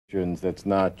that's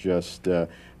not just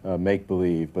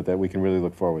make-believe, but that we can really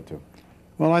look forward to?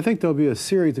 Well, I think there'll be a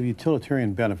series of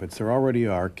utilitarian benefits. There already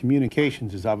are.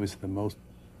 Communications is obviously the most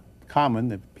common,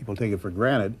 that people take it for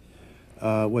granted.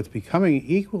 What's becoming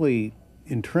equally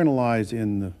internalized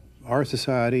in our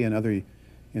society and other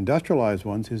industrialized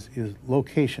ones is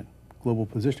location, global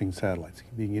positioning satellites,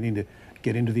 beginning to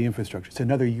get into the infrastructure. It's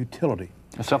another utility.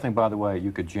 It's something, by the way,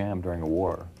 you could jam during a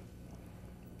war.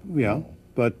 Yeah,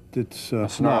 but it's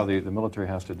now the military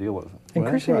has to deal with it.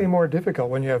 Increasingly more difficult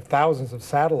when you have thousands of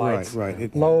satellites.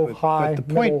 Right. Low, high, but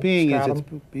the point being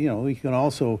stratum. is, you can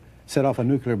also set off a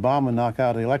nuclear bomb and knock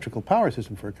out the electrical power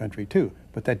system for a country too.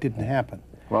 But that didn't happen.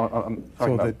 Well, I'm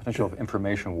talking about the potential of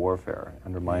information warfare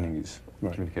undermining these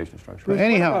communication structures. But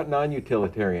anyhow, what about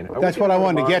non-utilitarian? That's what I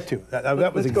wanted to get to.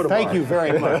 That was thank you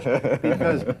very much,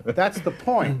 because that's the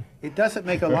point. It doesn't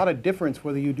make a lot of difference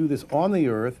whether you do this on the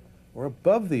Earth or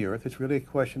above the Earth. It's really a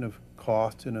question of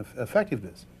cost and of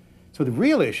effectiveness. So the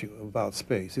real issue about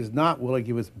space is not will it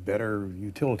give us better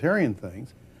utilitarian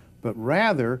things, but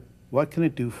rather what can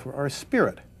it do for our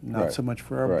spirit, not so much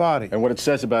for our body. And what it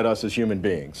says about us as human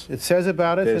beings. It says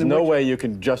about us. There's no way you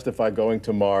can justify going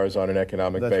to Mars on an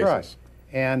economic basis. That's right.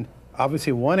 And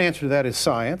obviously one answer to that is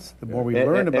science. The more we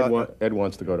learn about... Ed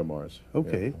wants to go to Mars.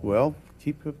 Okay, well,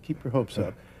 keep your hopes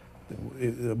up.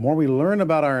 The more we learn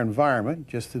about our environment,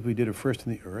 just as we did at first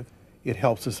in the Earth, it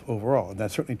helps us overall. And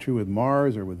that's certainly true with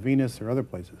Mars or with Venus or other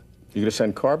places. You're going to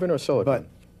send carbon or silicon?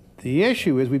 But the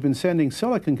issue is we've been sending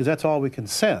silicon because that's all we can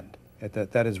send.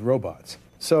 That is robots.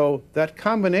 So that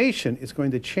combination is going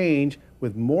to change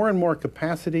with more and more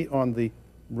capacity on the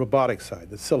robotic side,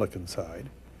 the silicon side.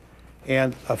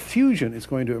 And a fusion is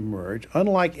going to emerge,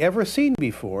 unlike ever seen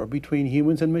before, between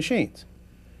humans and machines.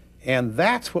 And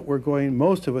that's what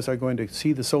most of us are going to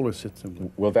see the solar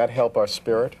system. Will that help our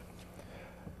spirit?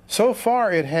 So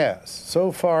far it has.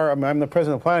 So far, I'm the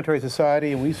president of the Planetary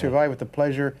Society, and we survive with the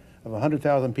pleasure of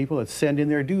 100,000 people that send in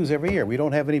their dues every year. We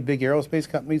don't have any big aerospace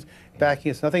companies backing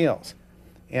us, nothing else.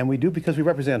 And we do because we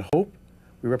represent hope.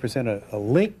 We represent a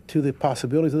link to the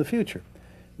possibilities of the future.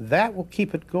 That will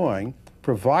keep it going,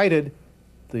 provided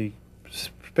the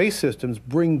space systems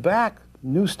bring back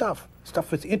new stuff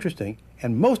that's interesting,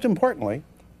 and most importantly,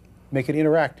 make it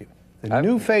interactive. The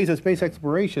new phase of space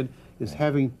exploration is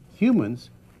having humans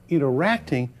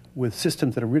interacting with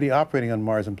systems that are really operating on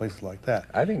Mars and places like that.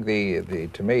 I think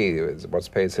to me, what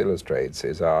space illustrates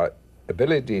is our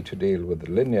ability to deal with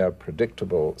linear,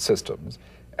 predictable systems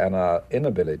and our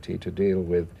inability to deal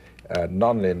with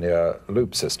nonlinear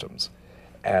loop systems.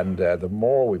 And the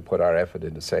more we put our effort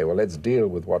into say, well, let's deal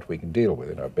with what we can deal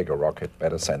with, a bigger rocket,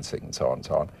 better sensing, and so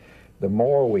on, the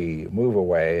more we move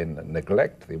away and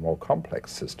neglect the more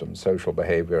complex systems, social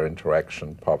behavior,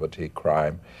 interaction, poverty,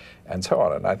 crime, and so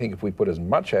on. And I think if we put as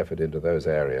much effort into those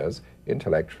areas,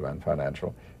 intellectual and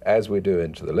financial, as we do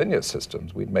into the linear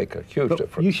systems, we'd make a huge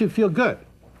difference. You should feel good.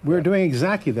 We're doing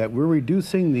exactly that. We're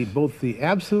reducing both the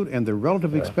absolute and the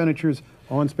relative expenditures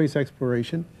on space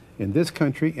exploration in this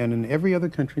country and in every other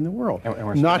country in the world. And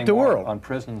we're not the world. On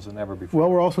prisons than ever before. Well,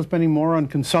 we're also spending more on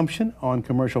consumption, on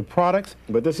commercial products.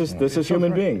 But this is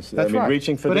human beings. That's right.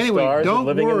 Reaching for the stars and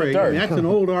living in the dirt. And that's an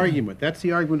old argument. That's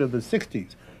the argument of the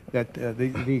 60s, that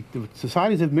the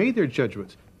societies have made their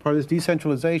judgments, part of this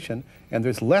decentralization, and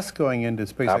there's less going into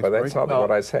space exploration. But that's not what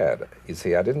I said. You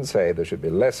see, I didn't say there should be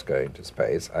less going to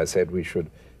space. I said we should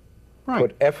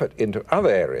put effort into other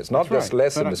areas, not just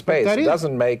less into space. It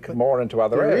doesn't make more into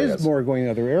other areas. There is more going in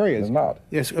other areas. It's not.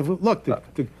 Yes, look,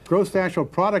 the gross national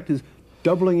product is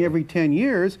doubling every 10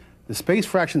 years. The space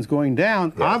fraction's going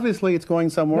down. Yeah. Obviously, it's going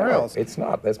somewhere else. It's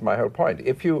not. That's my whole point.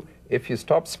 If you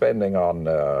stop spending on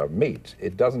meat,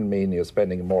 it doesn't mean you're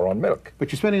spending more on milk.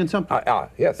 But you're spending on something.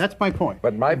 Yes. That's my point.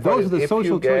 But my point is, if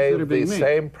you gave the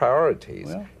same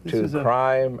priorities to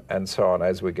crime and so on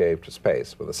as we gave to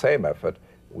space with the same effort,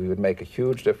 we would make a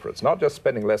huge difference, not just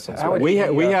spending less on space.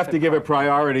 We have to give a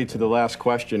priority to the last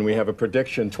question. We have a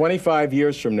prediction. 25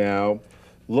 years from now,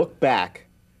 look back.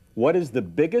 What is the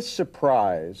biggest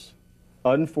surprise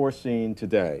unforeseen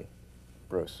today?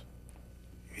 Bruce.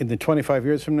 In the 25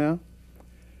 years from now?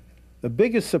 The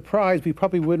biggest surprise we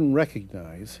probably wouldn't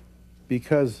recognize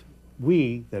because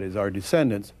we, that is our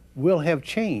descendants, will have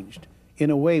changed in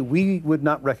a way we would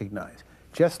not recognize.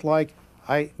 Just like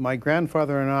my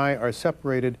grandfather and I are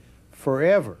separated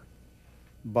forever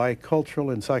by cultural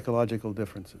and psychological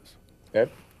differences. Ed?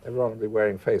 Everyone will be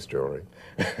wearing face jewelry.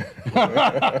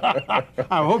 I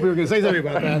hope you were going to say something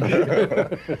about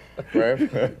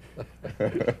that.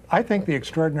 I think the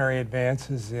extraordinary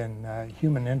advances in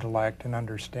human intellect and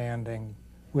understanding,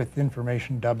 with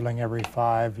information doubling every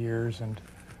 5 years and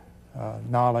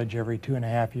knowledge every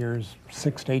 2.5 years,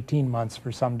 6 to 18 months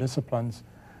for some disciplines,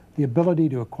 the ability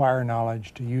to acquire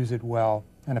knowledge, to use it well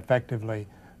and effectively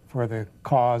for the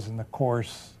cause and the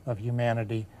course of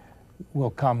humanity will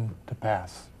come to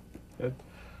pass.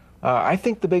 I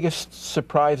think the biggest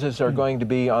surprises are going to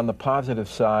be on the positive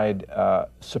side,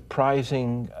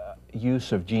 surprising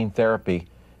use of gene therapy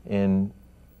in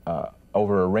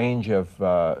over a range of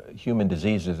human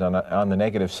diseases. On the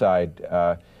negative side,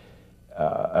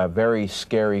 a very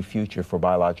scary future for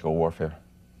biological warfare.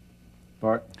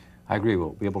 Bart? I agree. We'll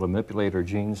be able to manipulate our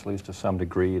genes, at least to some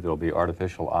degree. There'll be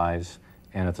artificial eyes.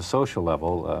 And at the social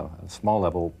level, a small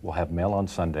level, we'll have mail on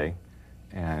Sunday.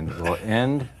 And we'll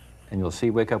end, and you'll see,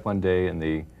 wake up one day, and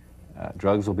the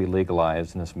drugs will be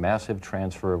legalized, and this massive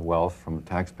transfer of wealth from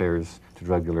taxpayers to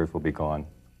drug dealers will be gone.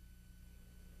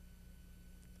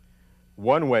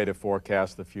 One way to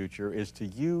forecast the future is to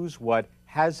use what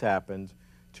has happened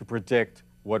to predict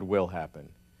what will happen.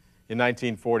 In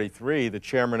 1943, the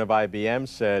chairman of IBM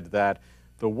said that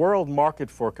the world market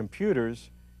for computers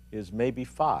is maybe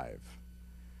 5.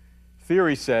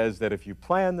 Theory says that if you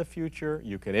plan the future,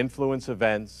 you can influence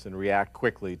events and react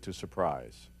quickly to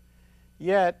surprise.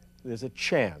 Yet, there's a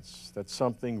chance that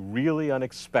something really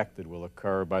unexpected will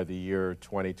occur by the year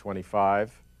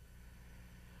 2025.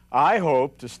 I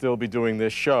hope to still be doing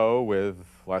this show with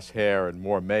less hair and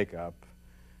more makeup,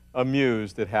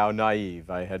 amused at how naive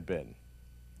I had been.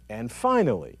 And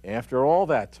finally, after all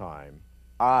that time,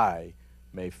 I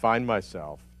may find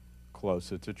myself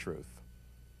closer to truth.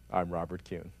 I'm Robert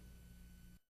Kuhn.